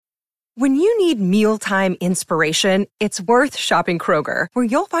When you need mealtime inspiration, it's worth shopping Kroger, where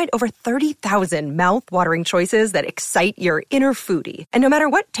you'll find over 30,000 mouth-watering choices that excite your inner foodie. And no matter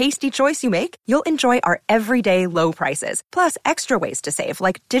what tasty choice you make, you'll enjoy our everyday low prices, plus extra ways to save,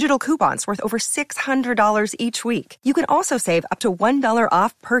 like digital coupons worth over $600 each week. You can also save up to $1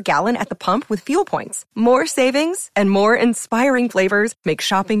 off per gallon at the pump with fuel points. More savings and more inspiring flavors make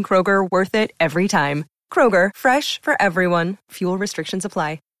shopping Kroger worth it every time. Kroger, fresh for everyone. Fuel restrictions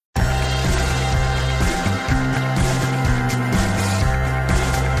apply.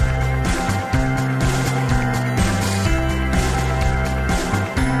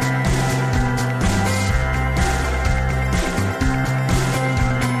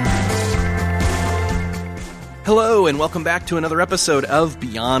 Hello, and welcome back to another episode of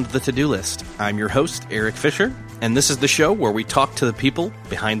Beyond the To-Do List. I'm your host, Eric Fisher, and this is the show where we talk to the people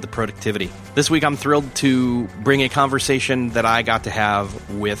behind the productivity. This week, I'm thrilled to bring a conversation that I got to have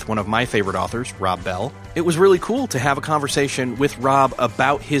with one of my favorite authors, Rob Bell. It was really cool to have a conversation with Rob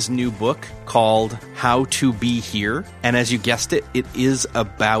about his new book called How to Be Here. And as you guessed it, it is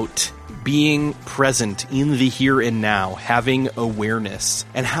about being present in the here and now, having awareness,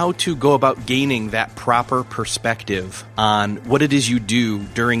 and how to go about gaining that proper perspective on what it is you do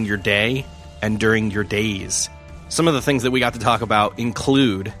during your day and during your days. Some of the things that we got to talk about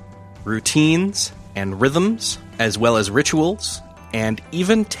include routines and rhythms, as well as rituals, and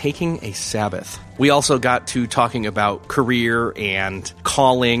even taking a Sabbath. We also got to talking about career and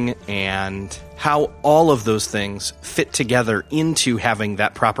calling and how all of those things fit together into having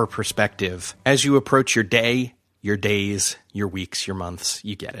that proper perspective as you approach your day, your days, your weeks, your months.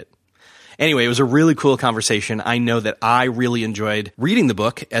 You get it. Anyway, it was a really cool conversation. I know that I really enjoyed reading the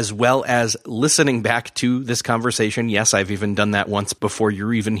book as well as listening back to this conversation. Yes, I've even done that once before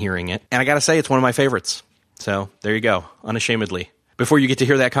you're even hearing it. And I gotta say, it's one of my favorites. So there you go, unashamedly. Before you get to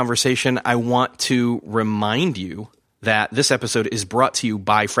hear that conversation, I want to remind you that this episode is brought to you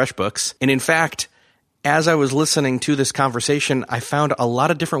by FreshBooks. And in fact, as I was listening to this conversation, I found a lot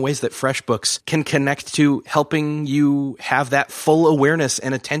of different ways that FreshBooks can connect to helping you have that full awareness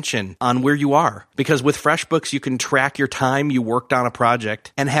and attention on where you are. Because with FreshBooks, you can track your time you worked on a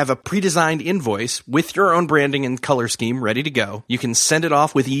project and have a pre-designed invoice with your own branding and color scheme ready to go. You can send it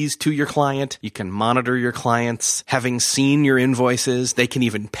off with ease to your client. You can monitor your clients. Having seen your invoices, they can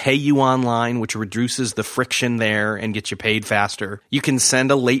even pay you online, which reduces the friction there and gets you paid faster. You can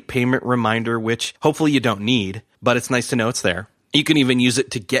send a late payment reminder, which hopefully you don't need, but it's nice to know it's there. You can even use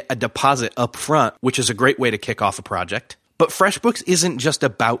it to get a deposit up front, which is a great way to kick off a project. But FreshBooks isn't just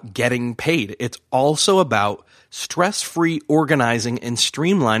about getting paid. It's also about stress-free organizing and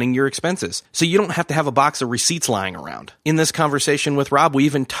streamlining your expenses, so you don't have to have a box of receipts lying around. In this conversation with Rob, we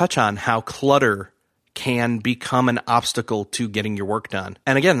even touch on how clutter can become an obstacle to getting your work done.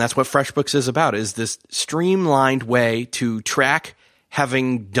 And again, that's what FreshBooks is about, is this streamlined way to track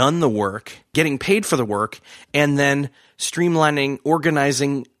having done the work, getting paid for the work, and then streamlining,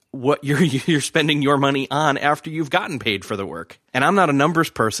 organizing what you're spending your money on after you've gotten paid for the work. And I'm not a numbers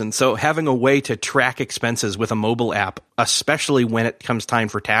person, so having a way to track expenses with a mobile app, especially when it comes time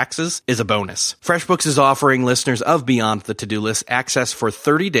for taxes, is a bonus. FreshBooks is offering listeners of Beyond the To-Do List access for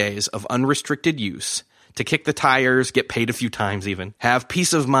 30 days of unrestricted use to kick the tires, get paid a few times even, have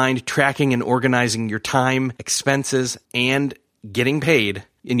peace of mind tracking and organizing your time, expenses, and getting paid,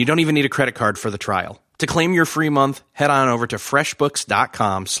 and you don't even need a credit card for the trial. To claim your free month, head on over to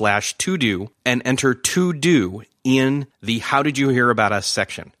freshbooks.com/todo and enter to do in the How Did You Hear About Us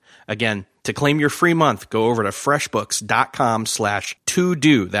section. Again, to claim your free month, go over to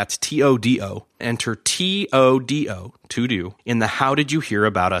freshbooks.com/todo. That's TODO. Enter TODO, to do, in the How Did You Hear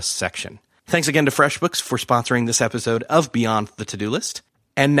About Us section. Thanks again to FreshBooks for sponsoring this episode of Beyond the To-Do List.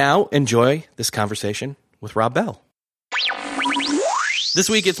 And now enjoy this conversation with Rob Bell. This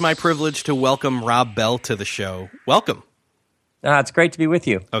week, it's my privilege to welcome Rob Bell to the show. Welcome. It's great to be with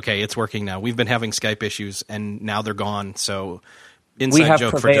you. Okay, it's working now. We've been having Skype issues, and now they're gone. So, inside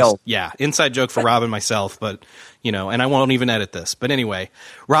joke for Rob and myself. But and I won't even edit this. But anyway,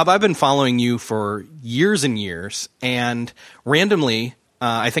 Rob, I've been following you for years and years, and randomly,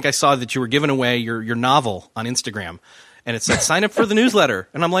 I think I saw that you were giving away your novel on Instagram. And it said, sign up for the newsletter.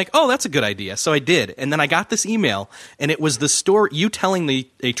 And I'm like, oh, that's a good idea. So I did. And then I got this email, and it was the story, you telling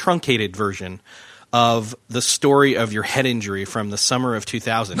a truncated version of the story of your head injury from the summer of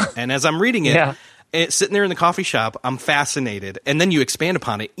 2000. And as I'm reading it, it's sitting there in the coffee shop, I'm fascinated. And then you expand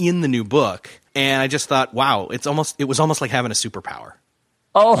upon it in the new book. And I just thought, wow, it was almost like having a superpower.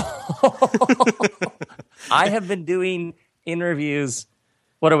 Oh, I have been doing interviews.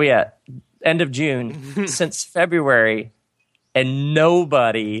 What are we at? End of June since February, and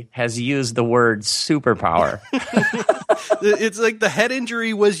nobody has used the word superpower. It's like the head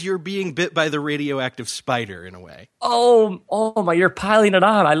injury was you're being bit by the radioactive spider in a way. Oh my, you're piling it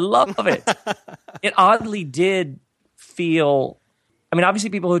on. I love it. It oddly did feel, I mean, obviously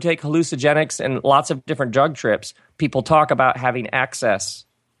people who take hallucinogenics and lots of different drug trips, people talk about having access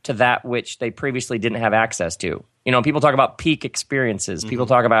to that which they previously didn't have access to. You know, people talk about peak experiences. People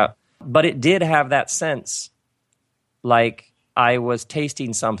talk about, but it did have that sense like I was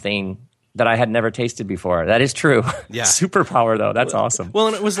tasting something that I had never tasted before. That is true. Yeah. Superpower though. That's awesome. Well,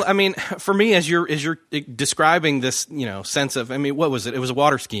 and it was, I mean, for me, as you're describing this, you know, sense of, I mean, what was it? It was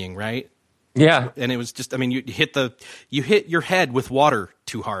water skiing, right? Yeah. And it was just, I mean, you hit your head with water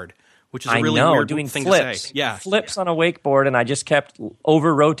too hard, which is a really weird doing thing flips. to say. Yeah. Flips on a wakeboard, and I just kept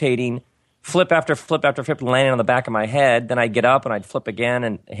over-rotating, flip after flip after flip, landing on the back of my head. Then I'd get up, and I'd flip again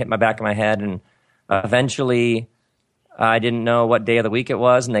and hit my back of my head. And eventually, I didn't know what day of the week it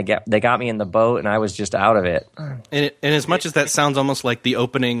was, and they got me in the boat, and I was just out of it. And as much as that sounds almost like the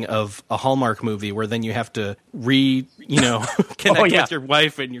opening of a Hallmark movie, where then you have to connect with your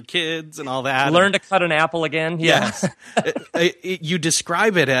wife and your kids and all that. Learn to cut an apple again. Yes. You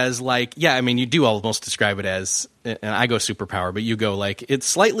describe it as like, yeah, I mean, you do almost describe it as, and I go superpower, but you go like, it's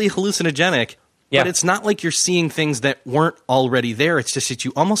slightly hallucinogenic, but it's not like you're seeing things that weren't already there. It's just that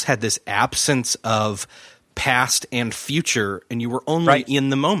you almost had this absence of past and future, and you were only in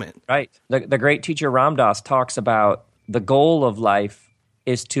the moment. Right. The great teacher Ram Dass talks about the goal of life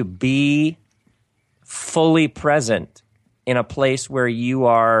is to be fully present in a place where you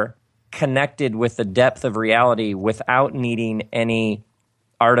are connected with the depth of reality without needing any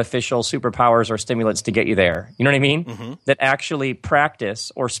artificial superpowers or stimulants to get you there. You know what I mean? Mm-hmm. That actually practice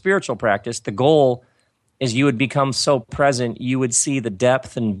or spiritual practice, the goal is you would become so present, you would see the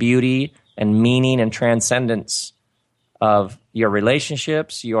depth and beauty and meaning and transcendence of your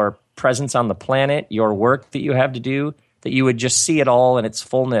relationships, your presence on the planet, your work that you have to do, that you would just see it all in its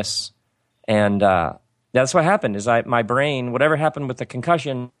fullness. And that's what happened, is my brain, whatever happened with the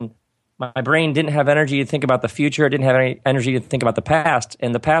concussion, my brain didn't have energy to think about the future. It didn't have any energy to think about the past.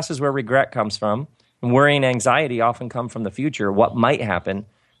 And the past is where regret comes from. And worry and anxiety often come from the future, what might happen.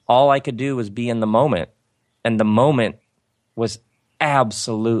 All I could do was be in the moment. And the moment was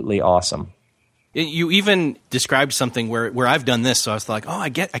absolutely awesome. You even described something where I've done this, so I was like, oh, I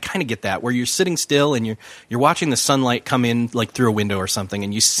kind of get that, where you're sitting still and you're watching the sunlight come in like through a window or something,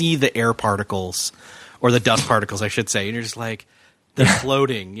 and you see the air particles, or the dust particles, I should say, and you're just like, they're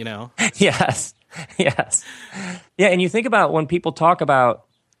floating, you know? Yes. Yeah, and you think about when people talk about,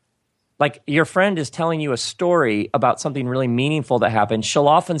 like, your friend is telling you a story about something really meaningful that happened, she'll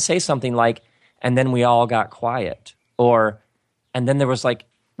often say something like, and then we all got quiet, or, and then there was like,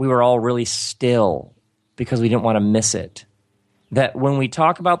 we were all really still because we didn't want to miss it. That when we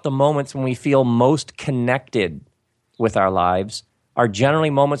talk about the moments when we feel most connected with our lives are generally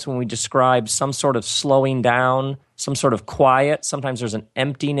moments when we describe some sort of slowing down, some sort of quiet. Sometimes there's an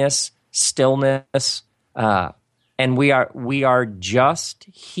emptiness, stillness, and we are just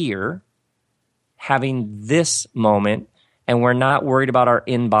here having this moment, and we're not worried about our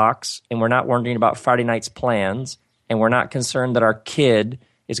inbox, and we're not worrying about Friday night's plans, and we're not concerned that our kid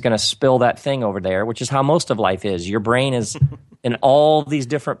is going to spill that thing over there, which is how most of life is. Your brain is in all these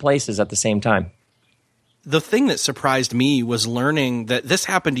different places at the same time. The thing that surprised me was learning that this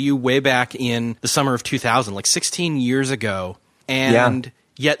happened to you way back in the summer of 2000, like 16 years ago. And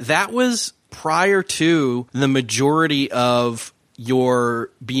yet that was prior to the majority of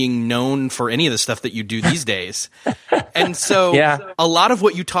your being known for any of the stuff that you do these days. And so a lot of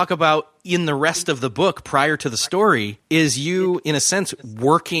what you talk about in the rest of the book prior to the story is you, in a sense,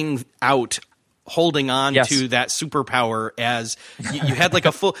 working out, holding on to that superpower as you had like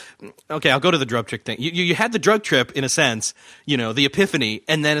a full, okay, I'll go to the drug trip thing. You had the drug trip in a sense, you know, the epiphany,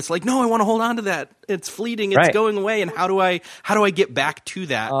 and then it's like, no, I want to hold on to that. It's fleeting. It's going away. And how do I get back to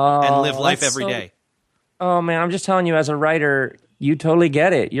that and live life every day? Oh man, I'm just telling you, as a writer, you totally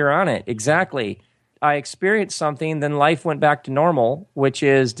get it. You're on it. Exactly. I experienced something, then life went back to normal, which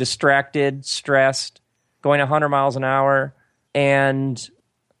is distracted, stressed, going 100 miles an hour, and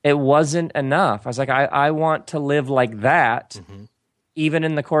it wasn't enough. I was like, I want to live like that, even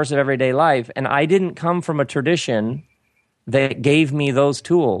in the course of everyday life. And I didn't come from a tradition that gave me those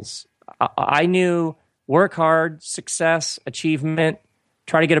tools. I knew work hard, success, achievement,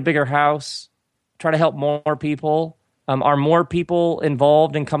 try to get a bigger house, try to help more people. Are more people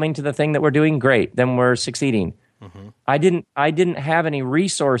involved in coming to the thing that we're doing? Great, then we're succeeding. I didn't have any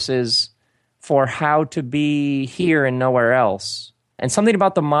resources for how to be here and nowhere else. And something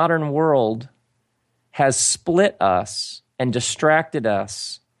about the modern world has split us and distracted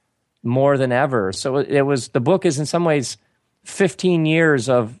us more than ever. So the book is in some ways 15 years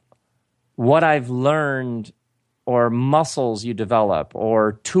of what I've learned, or muscles you develop,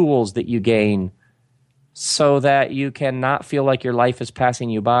 or tools that you gain, so that you can not feel like your life is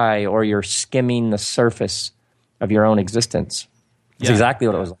passing you by, or you're skimming the surface of your own existence. It's exactly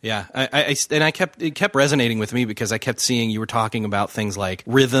what it was like. Yeah, it kept resonating with me because I kept seeing you were talking about things like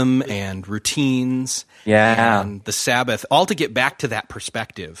rhythm and routines, and the Sabbath, all to get back to that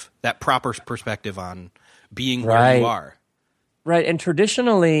perspective, that proper perspective on being where you are. Right, and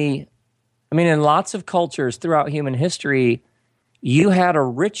traditionally, I mean, in lots of cultures throughout human history, you had a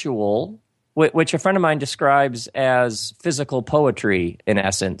ritual, which a friend of mine describes as physical poetry, in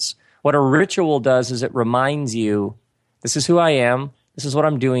essence. What a ritual does is it reminds you, this is who I am, this is what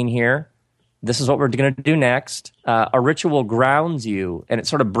I'm doing here, this is what we're going to do next. A ritual grounds you, and it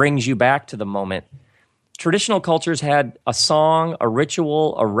sort of brings you back to the moment. Traditional cultures had a song, a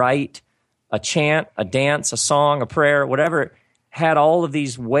ritual, a rite, a chant, a dance, a song, a prayer, whatever, had all of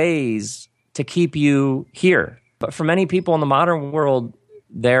these ways to keep you here. But for many people in the modern world,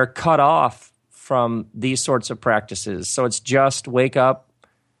 they're cut off from these sorts of practices. So it's just wake up,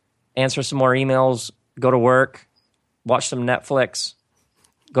 answer some more emails, go to work, watch some Netflix,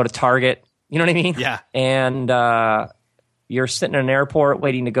 go to Target. You know what I mean? Yeah. And you're sitting in an airport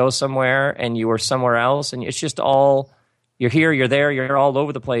waiting to go somewhere, and you were somewhere else, and it's just all, you're here, you're there, you're all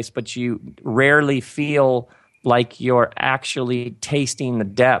over the place, but you rarely feel like you're actually tasting the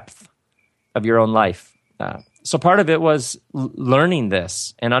depth of your own life. So part of it was learning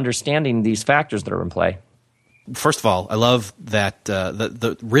this and understanding these factors that are in play. First of all, I love that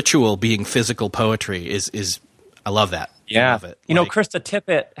the ritual being physical poetry is I love that. Yeah. I love it. You know, Krista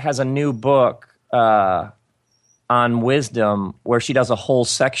Tippett has a new book on wisdom where she does a whole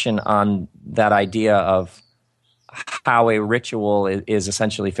section on that idea of how a ritual is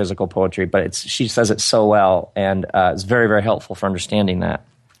essentially physical poetry, but she says it so well, and it's very, very helpful for understanding that.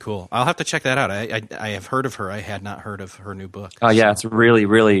 Cool. I'll have to check that out. I have heard of her. I had not heard of her new book. Oh, yeah. It's really,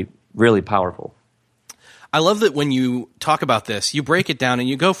 really, really powerful. I love that when you talk about this, you break it down and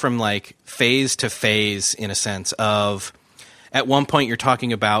you go from like phase to phase, in a sense of, at one point you're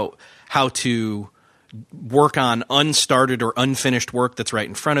talking about how to work on unstarted or unfinished work that's right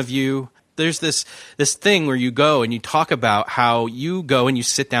in front of you. There's this thing where you go and you talk about how you go and you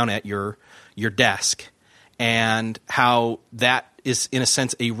sit down at your desk, and how that is, in a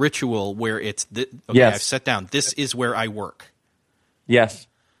sense, a ritual where it's, yes, I've sat down. This is where I work. Yes.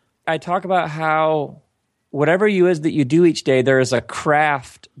 I talk about how whatever that you do each day, there is a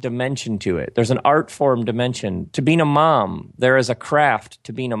craft dimension to it. There's an art form dimension. To being a mom, there is a craft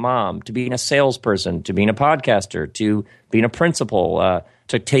to being a mom, to being a salesperson, to being a podcaster, to being a principal,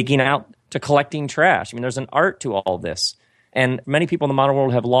 to collecting trash. I mean, there's an art to all this. And many people in the modern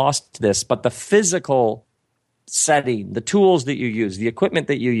world have lost this, but the physical setting, the tools that you use, the equipment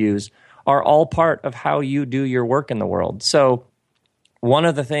that you use are all part of how you do your work in the world. So one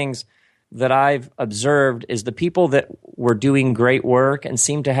of the things that I've observed is the people that were doing great work and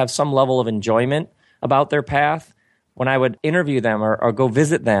seem to have some level of enjoyment about their path, when I would interview them or go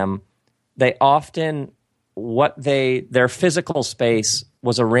visit them, they often, their physical space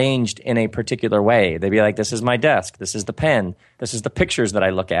was arranged in a particular way. They'd be like, this is my desk, this is the pen, this is the pictures that I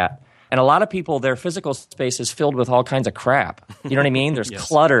look at. And a lot of people, their physical space is filled with all kinds of crap. You know what I mean? There's yes.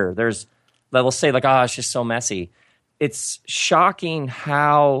 clutter. They'll say like, it's just so messy. It's shocking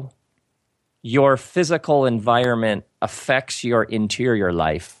how your physical environment affects your interior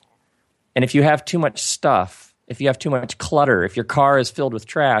life. And if you have too much stuff, if you have too much clutter, if your car is filled with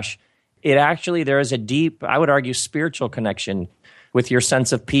trash, there is a deep, I would argue, spiritual connection with your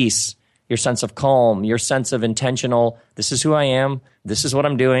sense of peace, your sense of calm, your sense of intentional, this is who I am, this is what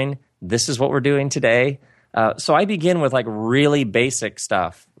I'm doing, this is what we're doing today. So I begin with like really basic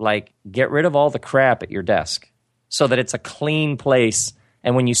stuff, like get rid of all the crap at your desk so that it's a clean place.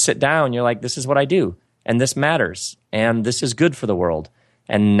 And when you sit down, you're like, this is what I do, and this matters, and this is good for the world,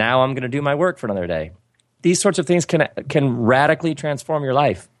 and now I'm going to do my work for another day. These sorts of things can radically transform your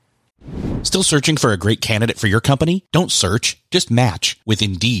life. Still searching for a great candidate for your company? Don't search, just match with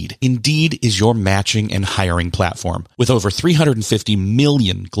Indeed. Indeed is your matching and hiring platform with over 350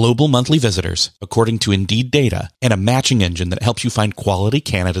 million global monthly visitors, according to Indeed data, and a matching engine that helps you find quality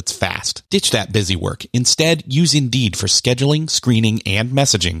candidates fast. Ditch that busy work. Instead, use Indeed for scheduling, screening, and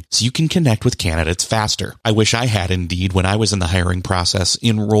messaging so you can connect with candidates faster. I wish I had Indeed when I was in the hiring process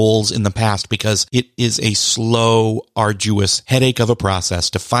in roles in the past, because it is a slow, arduous headache of a process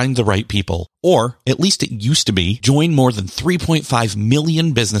to find the right people people, or at least it used to be. Join more than 3.5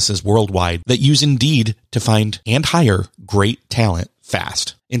 million businesses worldwide that use Indeed to find and hire great talent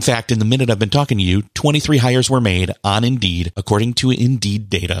fast. In fact, in the minute I've been talking to you, 23 hires were made on Indeed, according to Indeed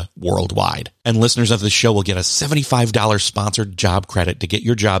data worldwide. And listeners of this show will get a $75 sponsored job credit to get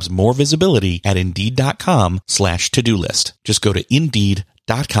your jobs more visibility at Indeed.com/to-do list. Just go to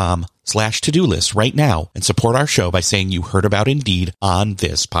Indeed.com/to-do list right now and support our show by saying you heard about Indeed on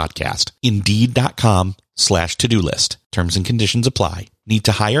this podcast. Indeed.com/to-do list. Terms and conditions apply. Need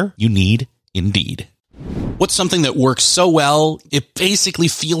to hire? You need Indeed. What's something that works so well, it basically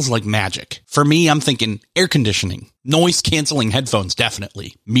feels like magic? For me, I'm thinking air conditioning, noise-canceling headphones,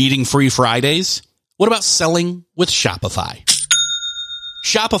 definitely. Meeting-free Fridays? What about selling with Shopify?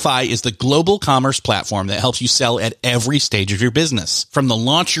 Shopify is the global commerce platform that helps you sell at every stage of your business. From the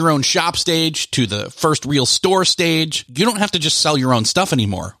launch your own shop stage to the first real store stage, you don't have to just sell your own stuff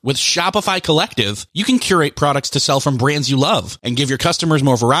anymore. With Shopify Collective, you can curate products to sell from brands you love and give your customers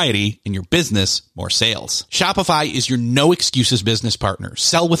more variety and your business more sales. Shopify is your no excuses business partner.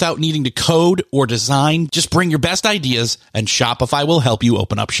 Sell without needing to code or design. Just bring your best ideas and Shopify will help you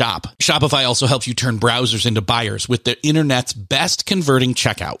open up shop. Shopify also helps you turn browsers into buyers with the internet's best converting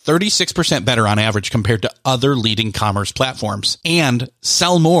checkout, 36% better on average compared to other leading commerce platforms, and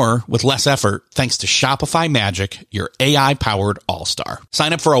sell more with less effort thanks to Shopify Magic, your AI-powered all-star.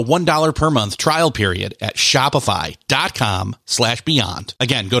 Sign up for a $1 per month trial period at shopify.com/beyond.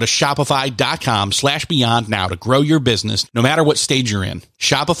 Again, go to shopify.com/beyond now to grow your business no matter what stage you're in.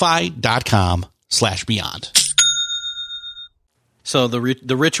 Shopify.com/beyond. So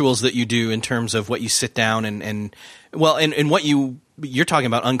the rituals that you do in terms of what you sit down and what you're talking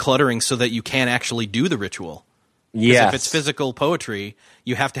about uncluttering so that you can actually do the ritual. Yes. If it's physical poetry,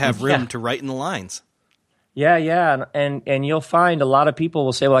 you have to have room to write in the lines. Yeah. And you'll find a lot of people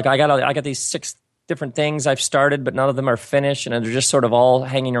will say, well, like, I got these 6 different things I've started, but none of them are finished, and they're just sort of all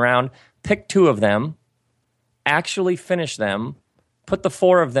hanging around. Pick 2 of them, actually finish them, put the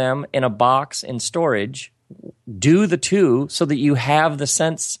 4 of them in a box in storage, do the 2 so that you have the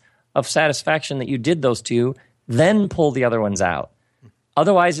sense of satisfaction that you did those 2, then pull the other ones out.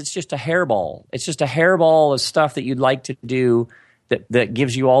 Otherwise, it's just a hairball. It's just a hairball of stuff that you'd like to do that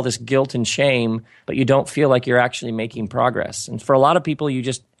gives you all this guilt and shame, but you don't feel like you're actually making progress. And for a lot of people, you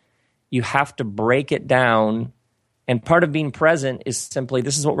have to break it down. And part of being present is simply,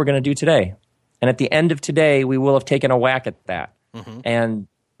 this is what we're going to do today. And at the end of today, we will have taken a whack at that. Mm-hmm. And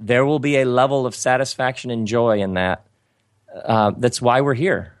there will be a level of satisfaction and joy in that. That's why we're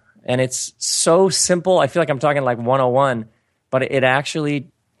here. And it's so simple. I feel like I'm talking like 101, but it actually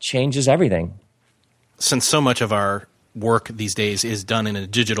changes everything. Since so much of our work these days is done in a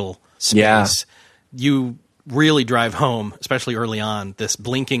digital space, you really drive home, especially early on, this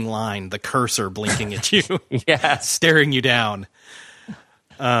blinking line, the cursor blinking at you, staring you down.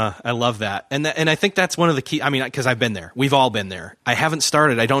 I love that. And I think that's one of the key, because I've been there. We've all been there. I haven't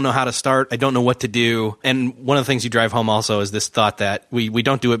started. I don't know how to start. I don't know what to do. And one of the things you drive home also is this thought that we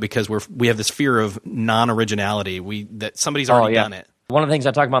don't do it because we have this fear of non-originality, that somebody's already done it. One of the things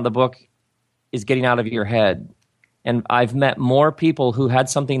I talk about in the book is getting out of your head. And I've met more people who had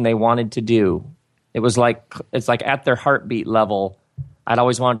something they wanted to do. It's like at their heartbeat level, I'd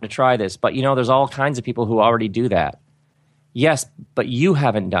always wanted to try this. But there's all kinds of people who already do that. Yes, but you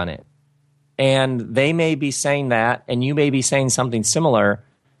haven't done it. And they may be saying that, and you may be saying something similar,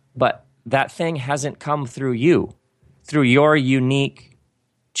 but that thing hasn't come through you, through your unique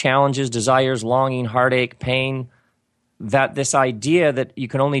challenges, desires, longing, heartache, pain, that this idea that you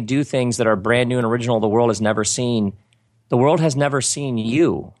can only do things that are brand new and original the world has never seen. The world has never seen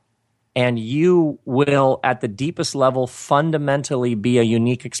you. And you will, at the deepest level, fundamentally be a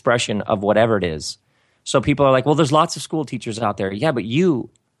unique expression of whatever it is. So people are like, well, there's lots of school teachers out there. Yeah, but you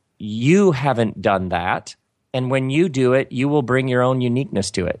haven't done that. And when you do it, you will bring your own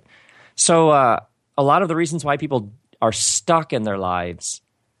uniqueness to it. So a lot of the reasons why people are stuck in their lives,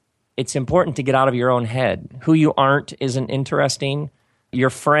 it's important to get out of your own head. Who you aren't isn't interesting.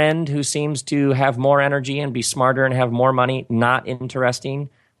 Your friend who seems to have more energy and be smarter and have more money, not interesting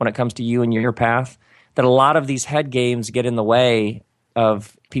when it comes to you and your path. That a lot of these head games get in the way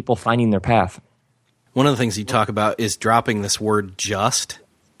of people finding their path. One of the things you talk about is dropping this word just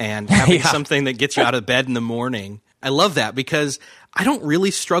and having something that gets you out of bed in the morning. I love that because I don't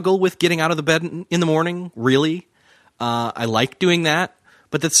really struggle with getting out of the bed in the morning, really. I like doing that.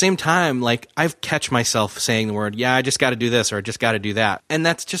 But at the same time, like, I've catch myself saying the word, I just got to do this or I just got to do that. And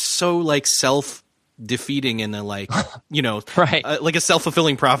that's just so, like, self-defeating in a, like, right. Like a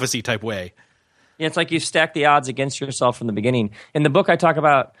self-fulfilling prophecy type way. Yeah, it's like you stack the odds against yourself from the beginning. In the book, I talk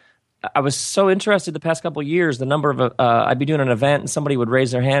about I was so interested the past couple of years, the number of, I'd be doing an event and somebody would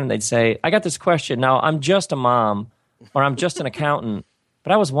raise their hand and they'd say, I got this question. Now, I'm just a mom or I'm just an accountant,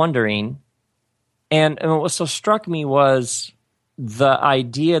 but I was wondering, and what so struck me was the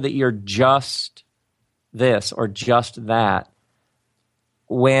idea that you're just this or just that,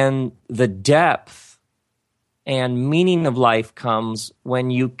 when the depth and meaning of life comes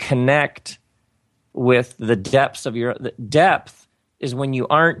when you connect with the depths of the depth is when you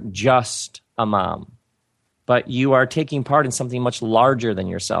aren't just a mom, but you are taking part in something much larger than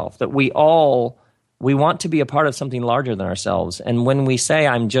yourself, that we want to be a part of something larger than ourselves. And when we say,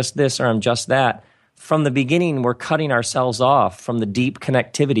 I'm just this or I'm just that, from the beginning, we're cutting ourselves off from the deep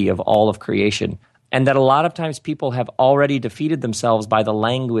connectivity of all of creation. And that a lot of times people have already defeated themselves by the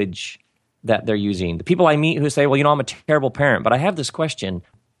language that they're using. The people I meet who say, well, I'm a terrible parent, but I have this question.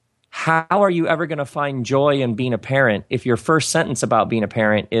 How are you ever going to find joy in being a parent if your first sentence about being a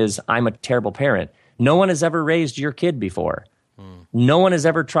parent is, I'm a terrible parent? No one has ever raised your kid before. No one has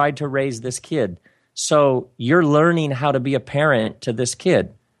ever tried to raise this kid. So you're learning how to be a parent to this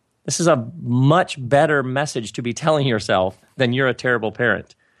kid. This is a much better message to be telling yourself than you're a terrible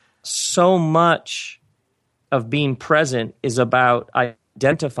parent. So much of being present is about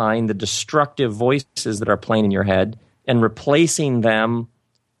identifying the destructive voices that are playing in your head and replacing them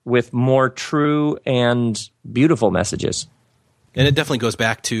with more true and beautiful messages. And it definitely goes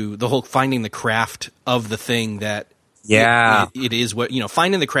back to the whole finding the craft of the thing that it is what,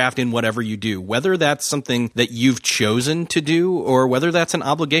 finding the craft in whatever you do, whether that's something that you've chosen to do or whether that's an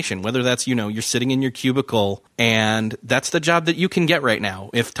obligation, whether that's, you're sitting in your cubicle and that's the job that you can get right now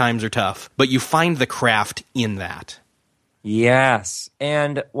if times are tough, but you find the craft in that. Yes.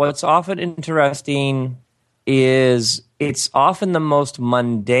 And what's often interesting is it's often the most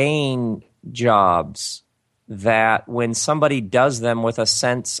mundane jobs that when somebody does them with a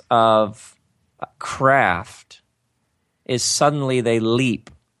sense of craft is suddenly they leap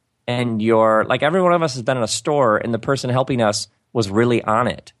and you're like, every one of us has been in a store and the person helping us was really on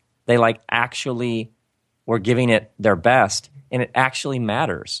it. They actually were giving it their best and it actually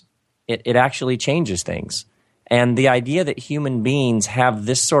matters. It actually changes things. And the idea that human beings have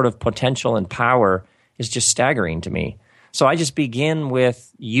this sort of potential and power is just staggering to me. So I just begin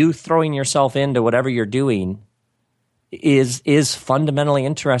with you throwing yourself into whatever you're doing is fundamentally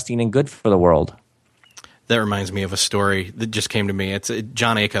interesting and good for the world. That reminds me of a story that just came to me. It's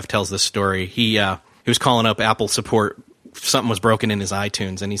John Acuff tells this story. He was calling up Apple support. Something was broken in his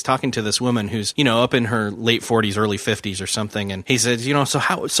iTunes, and he's talking to this woman who's, up in her late 40s, early 50s or something. And he says,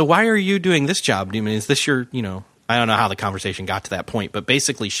 so why are you doing this job? I mean, is this your, I don't know how the conversation got to that point, but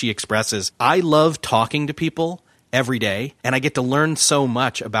basically she expresses, I love talking to people every day, and I get to learn so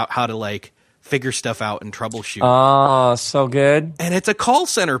much about how to figure stuff out and troubleshoot. Oh, so good. And it's a call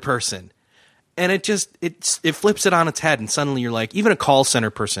center person. And it flips it on its head, and suddenly you're like, even a call center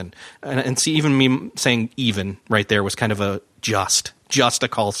person, and see, even me saying even right there was kind of a just a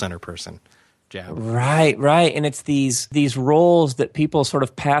call center person jab. Right. And it's these roles that people sort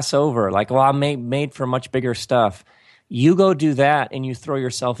of pass over, like, well, I'm made for much bigger stuff. You go do that, and you throw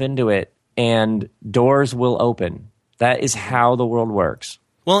yourself into it, and doors will open. That is how the world works.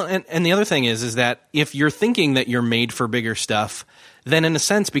 Well, and the other thing is that if you're thinking that you're made for bigger stuff, then in a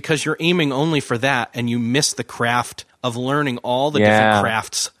sense, because you're aiming only for that and you miss the craft of learning all the different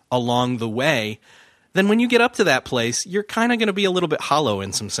crafts along the way, then when you get up to that place, you're kind of going to be a little bit hollow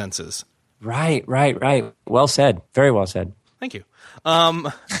in some senses. Right. Well said. Very well said. Thank you.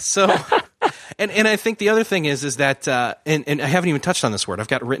 So, and I think the other thing is that, and I haven't even touched on this word. I've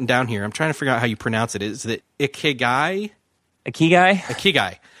got it written down here. I'm trying to figure out how you pronounce it. Is it ikigai?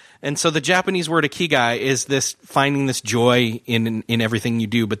 Ikigai. And so the Japanese word ikigai is this finding this joy in everything you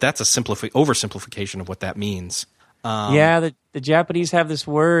do, but that's a oversimplification of what that means. The Japanese have this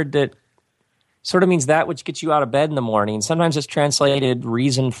word that sort of means that which gets you out of bed in the morning. Sometimes it's translated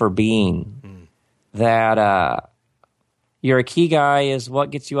reason for being. That your ikigai is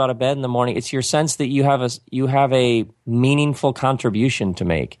what gets you out of bed in the morning. It's your sense that you have a meaningful contribution to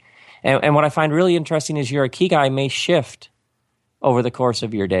make. And what I find really interesting is your ikigai may shift over the course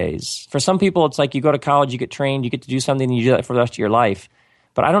of your days. For some people, it's like you go to college, you get trained, you get to do something, and you do that for the rest of your life.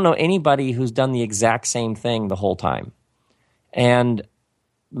 But I don't know anybody who's done the exact same thing the whole time. And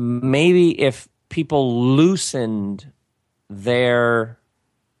maybe if people loosened their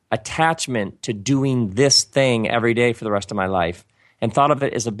attachment to doing this thing every day for the rest of my life and thought of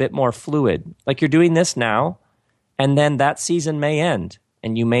it as a bit more fluid, like you're doing this now, and then that season may end,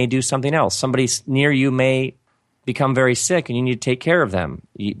 and you may do something else. Somebody near you may become very sick and you need to take care of them.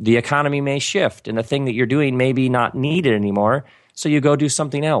 The economy may shift and the thing that you're doing may be not needed anymore, so you go do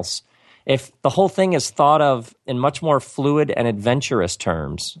something else. if the whole thing is thought of in much more fluid and adventurous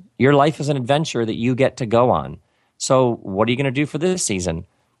terms, your life is an adventure that you get to go on. So what are you going to do for this season?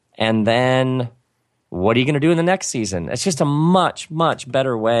 And then what are you going to do in the next season? It's just a much, much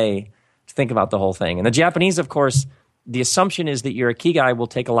better way to think about the whole thing. And the Japanese, of course, the assumption is that your ikigai will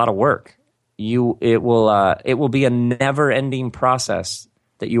take a lot of work. It will be a never-ending process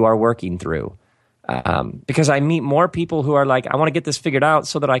that you are working through. Because I meet more people who are like, I want to get this figured out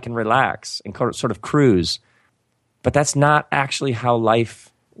so that I can relax and sort of cruise. But that's not actually how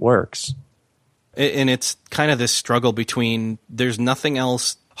life works. And it's kind of this struggle between there's nothing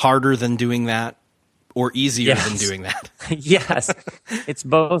else harder than doing that or easier than doing that. Yes. It's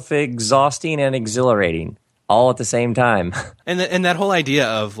both exhausting and exhilarating all at the same time. And that whole idea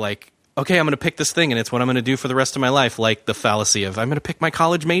of like, okay, I'm going to pick this thing and it's what I'm going to do for the rest of my life. Like the fallacy of I'm going to pick my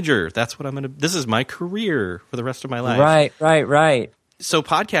college major. That's what this is my career for the rest of my life. Right. So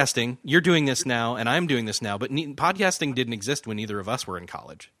podcasting, you're doing this now and I'm doing this now, but podcasting didn't exist when either of us were in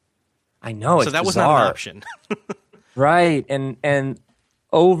college. I know. So that was not an option. Right. And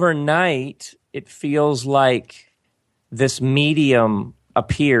overnight, it feels like this medium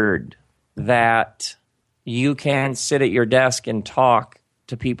appeared that you can sit at your desk and talk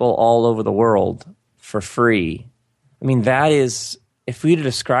to people all over the world for free. I mean, that is, if we'd have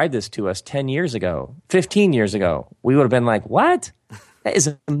described this to us 10 years ago, 15 years ago, we would have been like, what? That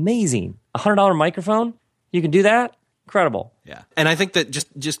is amazing. $100 microphone? You can do that? Incredible. Yeah. And I think that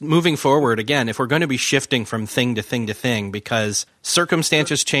just moving forward, again, if we're going to be shifting from thing to thing to thing because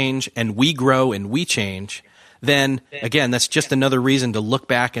circumstances change and we grow and we change, then again, that's just another reason to look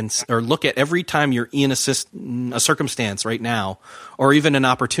back or look at every time you're in a circumstance right now, or even an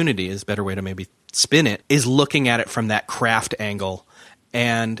opportunity is a better way to maybe spin it, is looking at it from that craft angle.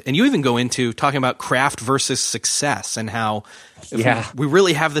 And you even go into talking about craft versus success and how we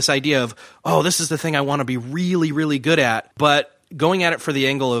really have this idea of, oh, this is the thing I want to be really, really good at, but going at it for the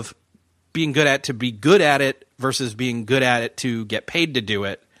angle of being good at to be good at it versus being good at it to get paid to do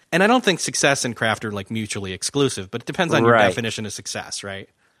it. And I don't think success and craft are like mutually exclusive, but it depends on your definition of success, right?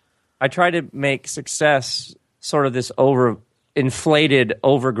 I try to make success sort of this inflated,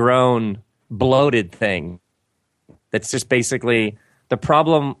 overgrown, bloated thing. That's just basically the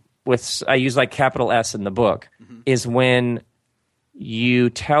problem with, I use like capital S in the book, is when you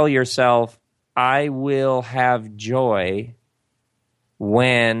tell yourself, I will have joy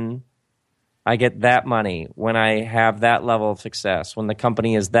when I get that money, when I have that level of success, when the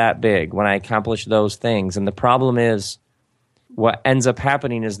company is that big, when I accomplish those things. And the problem is, what ends up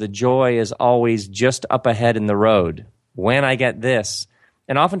happening is the joy is always just up ahead in the road. When I get this.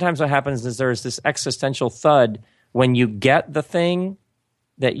 And oftentimes what happens is there's this existential thud when you get the thing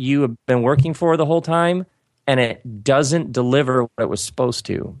that you have been working for the whole time and it doesn't deliver what it was supposed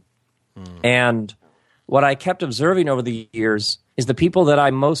to. And what I kept observing over the years is the people that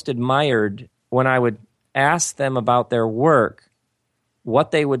I most admired, when I would ask them about their work,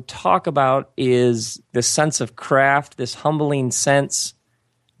 what they would talk about is this sense of craft, this humbling sense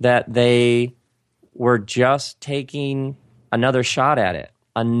that they were just taking another shot at it,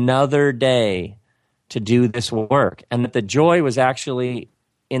 another day to do this work, and that the joy was actually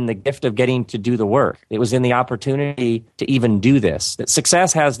in the gift of getting to do the work. It was in the opportunity to even do this. That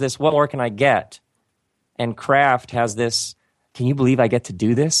success has this, what more can I get? And craft has this, can you believe I get to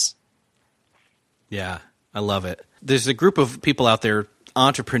do this? Yeah, I love it. There's a group of people out there,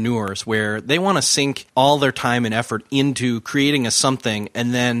 entrepreneurs, where they want to sink all their time and effort into creating a something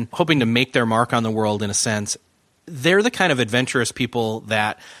and then hoping to make their mark on the world in a sense. They're the kind of adventurous people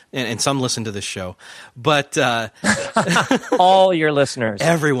that, and some listen to this show, but all your listeners,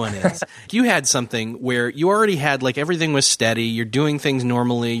 everyone is. You had something where you already had like everything was steady. You're doing things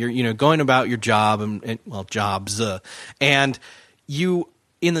normally. You're going about your job and jobs, and you.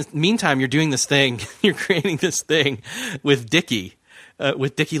 In the meantime, you're doing this thing. You're creating this thing with Dickie.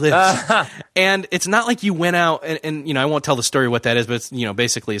 With Dickie Lives. And it's not like you went out and I won't tell the story what that is, but it's,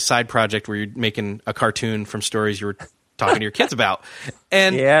 basically a side project where you're making a cartoon from stories you were talking to your kids about.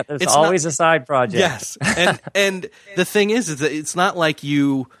 And yeah, there's always a side project. Yes. And the thing is that it's not like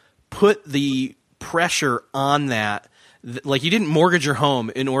you put the pressure on that. Like you didn't mortgage your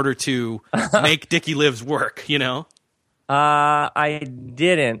home in order to make Dickie Lives work, I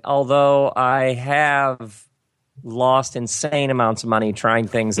didn't, although I have lost insane amounts of money trying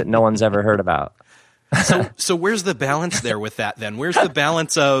things that no one's ever heard about. So where's the balance there with that then? Where's the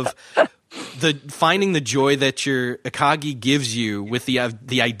balance of finding the joy that your Akagi gives you with the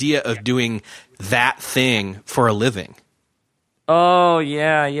idea of doing that thing for a living? Oh,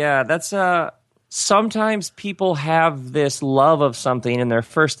 yeah. That's sometimes people have this love of something and their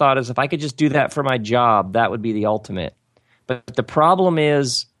first thought is, if I could just do that for my job, that would be the ultimate. But the problem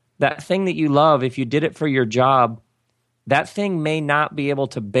is that thing that you love, if you did it for your job, that thing may not be able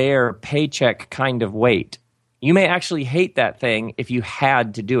to bear paycheck kind of weight. You may actually hate that thing if you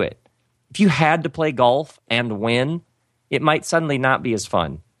had to do it. If you had to play golf and win, it might suddenly not be as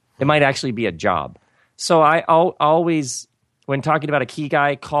fun. It might actually be a job. So I always, when talking about a key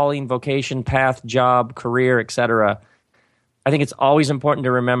guy, calling, vocation, path, job, career, etc., I think it's always important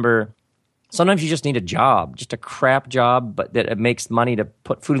to remember sometimes you just need a job, just a crap job, but that it makes money to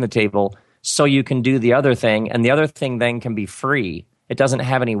put food on the table so you can do the other thing, and the other thing then can be free. It doesn't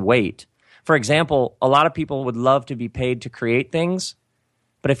have any weight. For example, a lot of people would love to be paid to create things,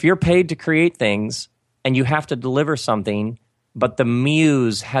 but if you're paid to create things and you have to deliver something, but the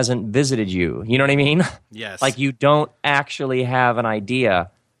muse hasn't visited you, you know what I mean? Yes. Like you don't actually have an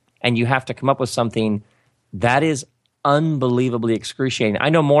idea and you have to come up with something, that is unbelievably excruciating. I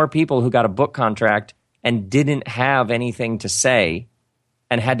know more people who got a book contract and didn't have anything to say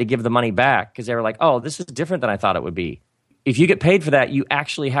and had to give the money back because they were like, oh, this is different than I thought it would be. If you get paid for that, you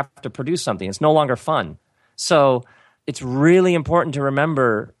actually have to produce something. It's no longer fun. So it's really important to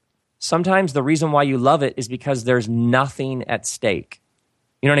remember sometimes the reason why you love it is because there's nothing at stake.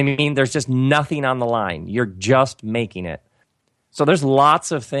 You know what I mean? There's just nothing on the line. You're just making it. So there's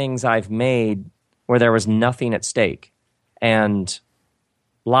lots of things I've made where there was nothing at stake. And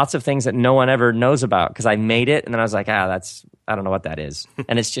lots of things that no one ever knows about because I made it and then I was like, I don't know what that is.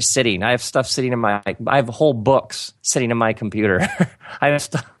 And it's just sitting. I have stuff sitting I have whole books sitting in my computer. I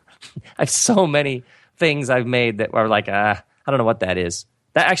have so many things I've made that were like, I don't know what that is.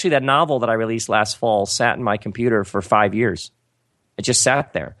 That novel that I released last fall sat in my computer for 5 years. It just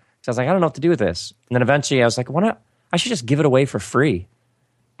sat there. So I was like, I don't know what to do with this. And then eventually I was like, why not? I should just give it away for free.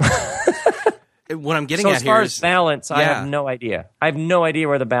 What I'm getting so at as far here as is balance, I have no idea. I have no idea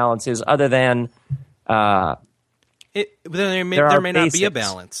where the balance is other than there may not be a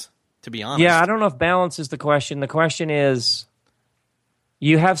balance, to be honest. Yeah, I don't know if balance is the question. The question is,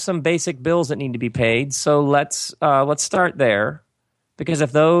 you have some basic bills that need to be paid. So let's start there, because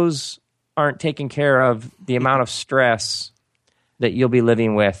if those aren't taken care of, the amount of stress that you'll be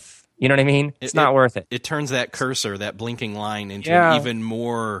living with, you know what I mean? It's not worth it. It turns that cursor, that blinking line, into an even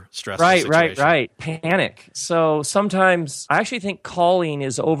more stressful situation. Right. Panic. So sometimes I actually think calling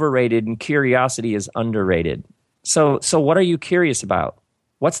is overrated and curiosity is underrated. So what are you curious about?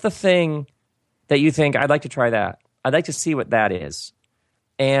 What's the thing that you think, I'd like to try that? I'd like to see what that is.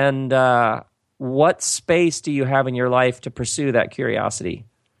 And what space do you have in your life to pursue that curiosity?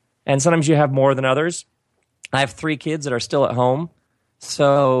 And sometimes you have more than others. I have 3 kids that are still at home.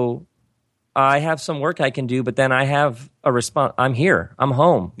 So I have some work I can do, but then I have a response. I'm here. I'm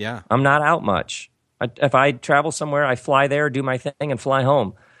home. Yeah. I'm not out much. If I travel somewhere, I fly there, do my thing, and fly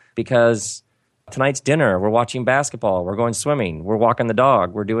home because tonight's dinner, we're watching basketball, we're going swimming, we're walking the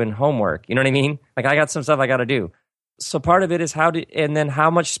dog, we're doing homework. You know what I mean? Like I got some stuff I got to do. So part of it is and then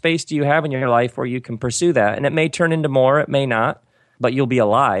how much space do you have in your life where you can pursue that? And it may turn into more, it may not, but you'll be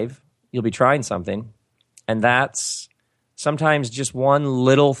alive. You'll be trying something. And that's sometimes just one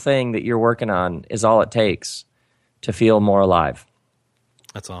little thing that you're working on is all it takes to feel more alive.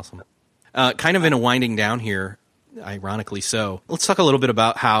 That's awesome. Kind of in a winding down here, ironically so, let's talk a little bit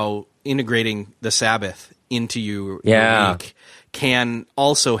about how integrating the Sabbath into your week can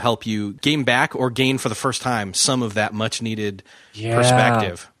also help you gain back or gain for the first time some of that much-needed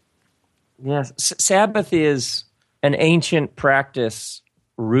perspective. Yes. Sabbath is an ancient practice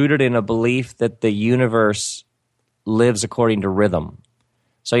rooted in a belief that the universe lives according to rhythm.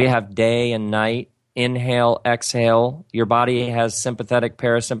 So you have day and night, inhale, exhale. Your body has sympathetic,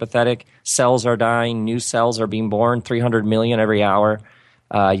 parasympathetic. Cells are dying. New cells are being born, 300 million every hour.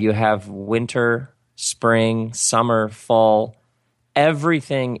 You have winter, spring, summer, fall.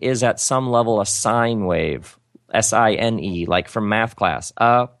 Everything is at some level a sine wave, S-I-N-E, like from math class.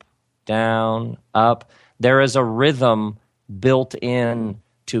 Up, down, up. There is a rhythm built in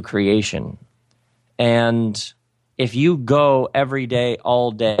to creation. And if you go every day,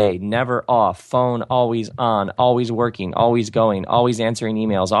 all day, never off, phone always on, always working, always going, always answering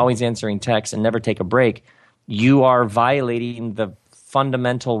emails, always answering texts, and never take a break, you are violating the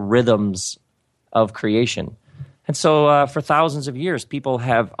fundamental rhythms of creation. And so for thousands of years, people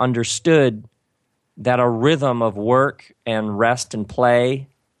have understood that a rhythm of work and rest and play,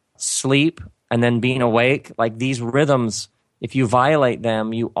 sleep, and then being awake, like these rhythms, if you violate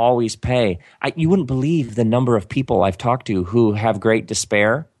them, you always pay. You wouldn't believe the number of people I've talked to who have great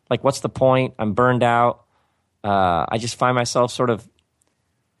despair. Like, what's the point? I'm burned out. I just find myself sort of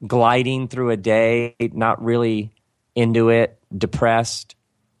gliding through a day, not really into it, depressed.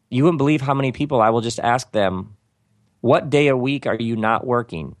 You wouldn't believe how many people I will just ask them, what day a week are you not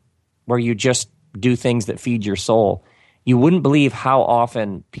working, where you just do things that feed your soul? You wouldn't believe how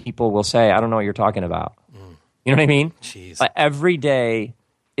often people will say, I don't know what you're talking about. You know what I mean? Jeez. Every day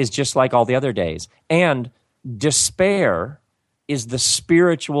is just like all the other days. And despair is the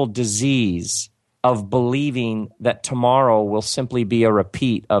spiritual disease of believing that tomorrow will simply be a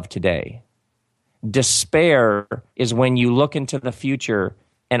repeat of today. Despair is when you look into the future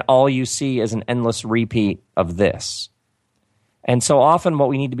and all you see is an endless repeat of this. And so often what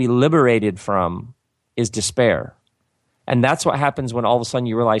we need to be liberated from is despair. And that's what happens when all of a sudden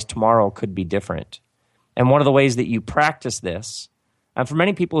you realize tomorrow could be different. And one of the ways that you practice this, and for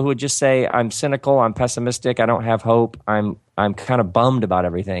many people who would just say, I'm cynical, I'm pessimistic, I don't have hope, I'm kind of bummed about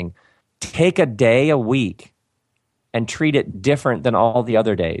everything, take a day a week and treat it different than all the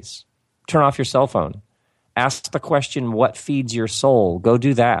other days. Turn off your cell phone. Ask the question, what feeds your soul? Go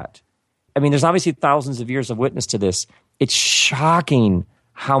do that. I mean, there's obviously thousands of years of witness to this. It's shocking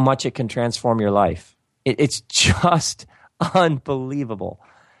how much it can transform your life. It's just unbelievable.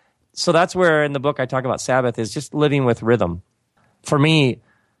 So that's where in the book I talk about Sabbath is just living with rhythm. For me,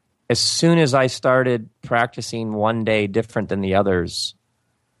 as soon as I started practicing one day different than the others,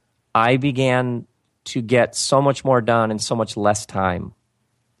 I began to get so much more done in so much less time.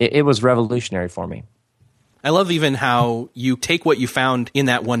 It was revolutionary for me. I love even how you take what you found in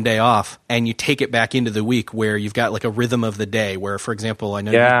that one day off and you take it back into the week where you've got like a rhythm of the day where, for example, I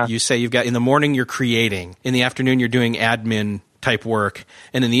know you say you've got in the morning you're creating, in the afternoon you're doing admin type work,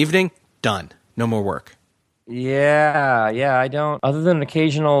 and in the evening, done. No more work. Yeah, I don't, other than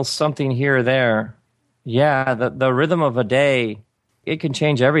occasional something here or there, the rhythm of a day, it can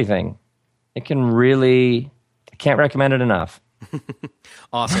change everything. It can really, I can't recommend it enough.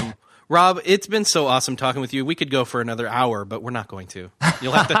 Awesome. Rob, it's been so awesome talking with you. We could go for another hour, but we're not going to.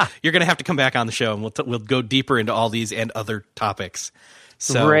 You're going to have to come back on the show, and we'll go deeper into all these and other topics.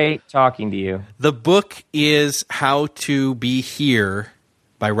 So, great talking to you. The book is How to Be Here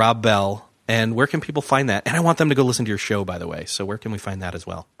by Rob Bell. And where can people find that? And I want them to go listen to your show, by the way. So where can we find that as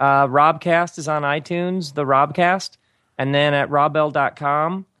well? Robcast is on iTunes, the Robcast. And then at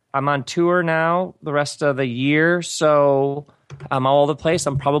robbell.com. I'm on tour now the rest of the year, so I'm all over the place.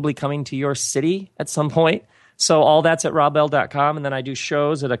 I'm probably coming to your city at some point. So all that's at robbell.com. And then I do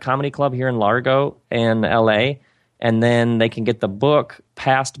shows at a comedy club here in Largo and LA. And then they can get the book,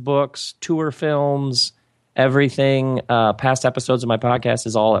 past books, tour films, everything. Past episodes of my podcast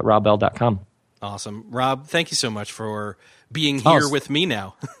is all at robbell.com. Awesome. Rob, thank you so much for being here with me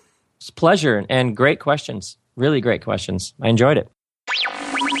now. It's a pleasure and great questions. Really great questions. I enjoyed it.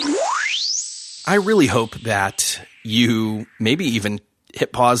 I really hope that you maybe even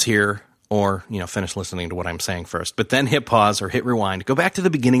hit pause here or, finish listening to what I'm saying first, but then hit pause or hit rewind. Go back to the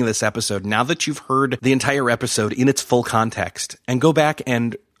beginning of this episode now that you've heard the entire episode in its full context, and go back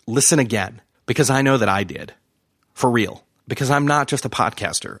and listen again, because I know that I did. For real. Because I'm not just a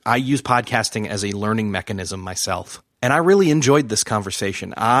podcaster. I use podcasting as a learning mechanism myself. And I really enjoyed this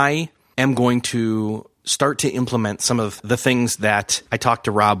conversation. I am going to start to implement some of the things that I talked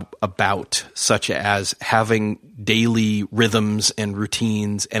to Rob about, such as having daily rhythms and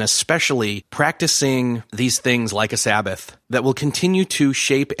routines, and especially practicing these things like a Sabbath that will continue to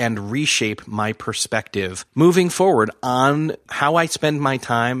shape and reshape my perspective moving forward on how I spend my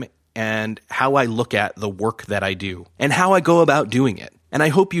time and how I look at the work that I do and how I go about doing it. And I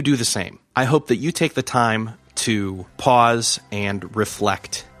hope you do the same. I hope that you take the time to pause and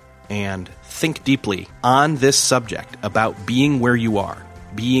reflect and think deeply on this subject about being where you are,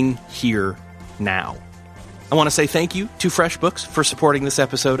 being here now. I want to say thank you to FreshBooks for supporting this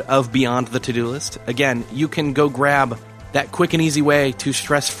episode of Beyond the To-Do List. Again, you can go grab that quick and easy way to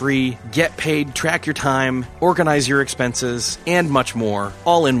stress-free, get paid, track your time, organize your expenses, and much more,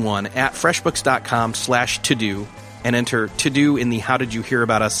 all in one at freshbooks.com/to-do. And enter to-do in the How Did You Hear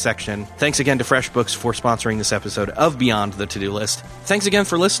About Us section. Thanks again to FreshBooks for sponsoring this episode of Beyond the To-Do List. Thanks again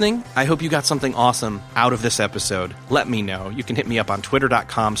for listening. I hope you got something awesome out of this episode. Let me know. You can hit me up on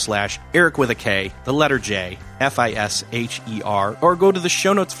twitter.com/Eric with a K, the letter J, FISHER, or go to the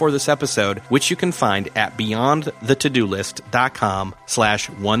show notes for this episode, which you can find at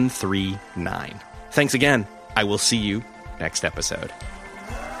beyondthetodolist.com/139. Thanks again. I will see you next episode.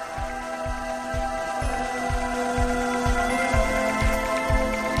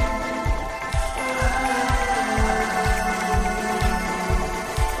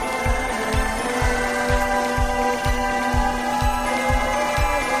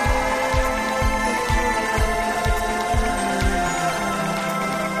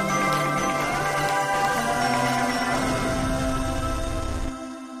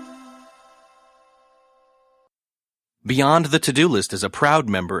 Beyond the To-Do List is a proud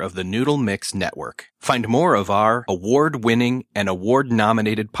member of the Noodle Mix Network. Find more of our award-winning and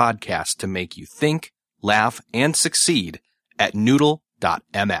award-nominated podcasts to make you think, laugh, and succeed at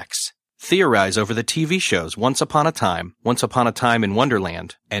noodle.mx. Theorize over the TV shows Once Upon a Time in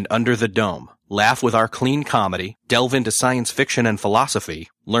Wonderland, and Under the Dome. Laugh with our clean comedy, delve into science fiction and philosophy,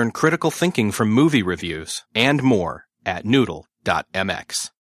 learn critical thinking from movie reviews, and more at noodle.mx.